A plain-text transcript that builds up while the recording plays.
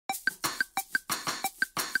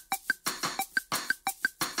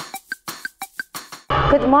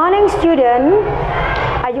Good morning, student.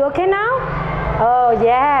 Are you okay now? Oh,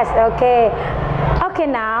 yes, okay. Okay,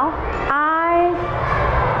 now I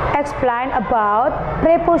explain about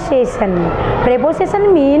preposition.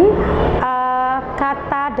 Preposition mean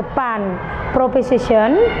kata depan.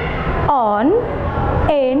 Preposition on,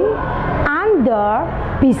 in, under,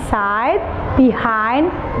 beside,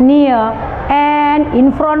 behind, near, and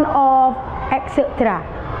in front of, etc.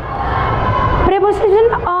 Preposition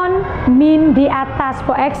on mean di atas.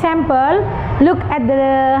 For example, look at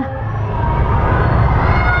this.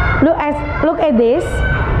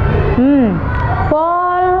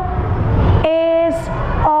 Ball is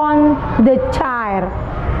on the chair.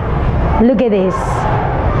 Look at this.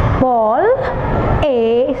 Ball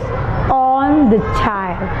is on the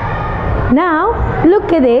chair. Now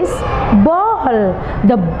look at this. Ball.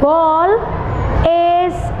 The ball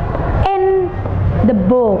is in the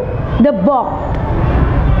box.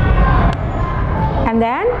 And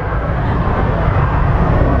then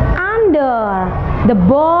under. The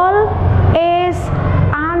ball is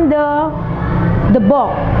under the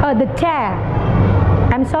box. The chair.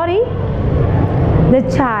 I'm sorry. The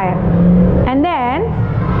chair. And then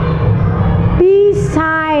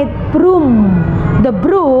beside broom. The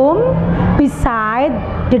broom beside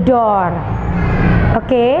the door.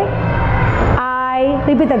 Okay. I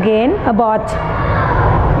repeat again about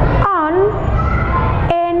on,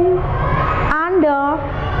 in, under,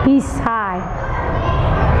 beside.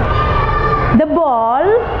 The ball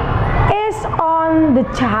is on the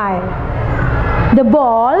child. The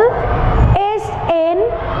ball is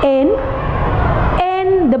in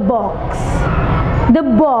the box. The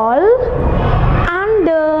ball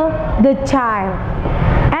under the child.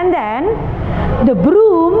 And then the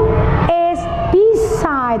broom is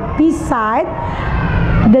beside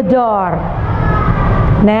the door.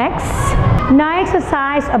 Next, now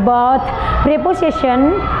exercise about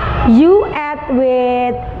preposition. You add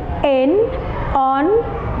with in, on,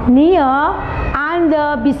 near,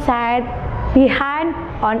 under, beside, behind,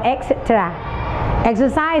 on, etc.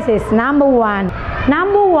 Exercises number 1.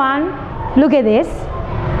 Number 1, look at this.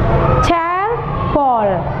 Chair, ball.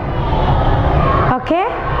 Okay?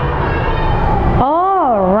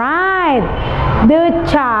 All right. The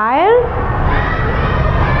child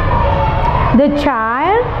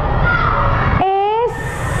is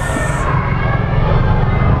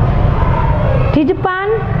di depan,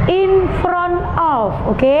 in front of.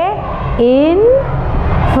 Okay? In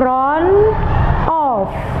front of.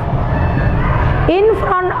 In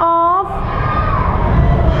front of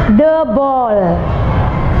the ball.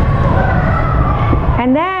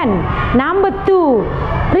 And then number 2,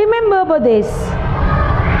 remember about this.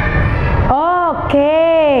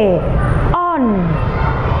 Okay, on.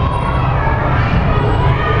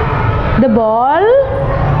 The ball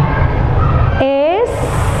is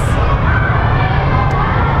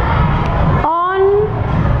on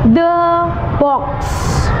the box.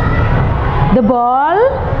 The ball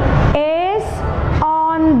is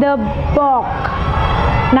on the box.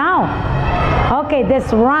 Now, okay,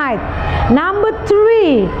 that's right. Number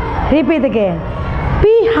 3, repeat again.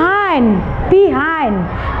 Behind.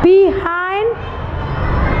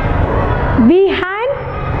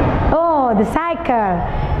 Oh, the cycle.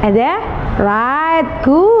 And there, right,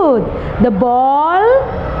 good. The ball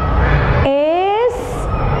is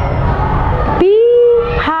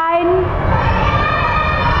behind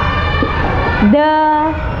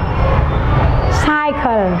the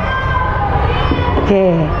cycle.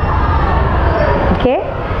 Okay.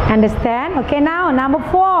 Understand? Okay, now number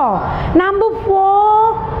 4. Number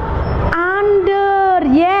 4, under.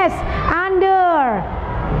 Yes, under.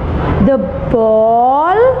 The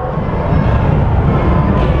ball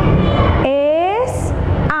is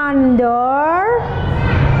under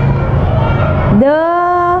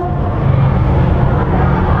the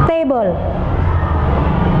table.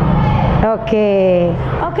 Okay,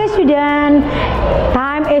 student,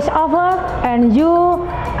 time is over, and you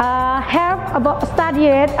have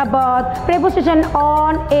studied about preposition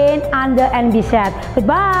on, in, under, and beside.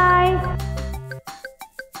 Goodbye.